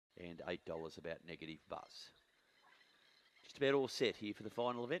and $8 about negative buzz. Just about all set here for the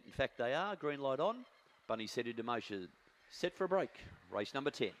final event. In fact, they are. Green light on. Bunny set into motion. Set for a break. Race number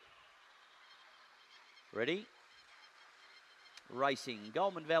 10. Ready? Racing.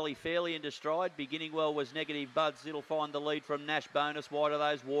 Goulburn Valley fairly into stride. Beginning well was Negative Buds. It'll find the lead from Nash Bonus. Wide of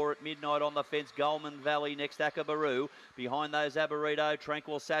those, War at Midnight on the fence. Goulburn Valley next, Akabaroo. Behind those, Aburrito,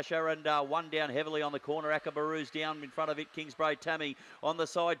 Tranquil Sasha, and one down heavily on the corner. Akabaroo's down in front of it. Kingsbury Tammy on the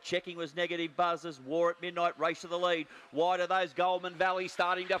side. Checking was Negative Buzzes. War at Midnight, race to the lead. Wide of those, Goulburn Valley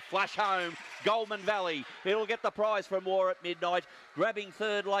starting to flash home. Goulburn Valley, it'll get the prize from War at Midnight. Grabbing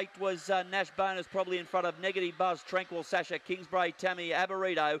third late was Nash Bonus, probably in front of Negative Buzz, Tranquil Sasha, Kingsbury Tammy,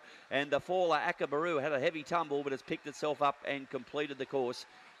 Aburrito, and the faller Akabaroo had a heavy tumble, but has picked itself up and completed the course,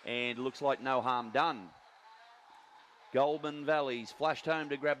 and looks like no harm done. Goulburn Valley's flashed home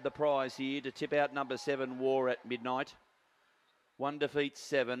to grab the prize here to tip out number 7, War at Midnight. 1 defeats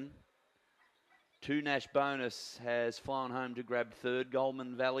 7. 2 Nash Bonus has flown home to grab third.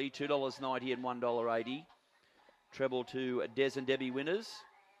 Goulburn Valley, $2.90 and $1.80. Treble to Des and Debbie winners.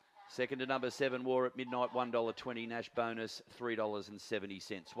 Second to number 7, War at Midnight, $1.20. Nash Bonus,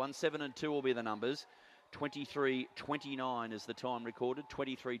 $3.70. 1, 7 and 2 will be the numbers. 23.29 is the time recorded.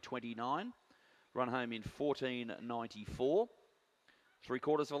 23.29. Run home in 14.94.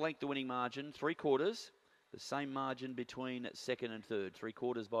 3/4 of a length, the winning margin. 3/4. The same margin between second and third.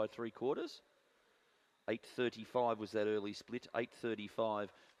 3/4 by 3/4. 8.35 was that early split. 8.35,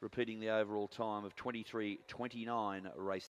 repeating the overall time of 23.29 race.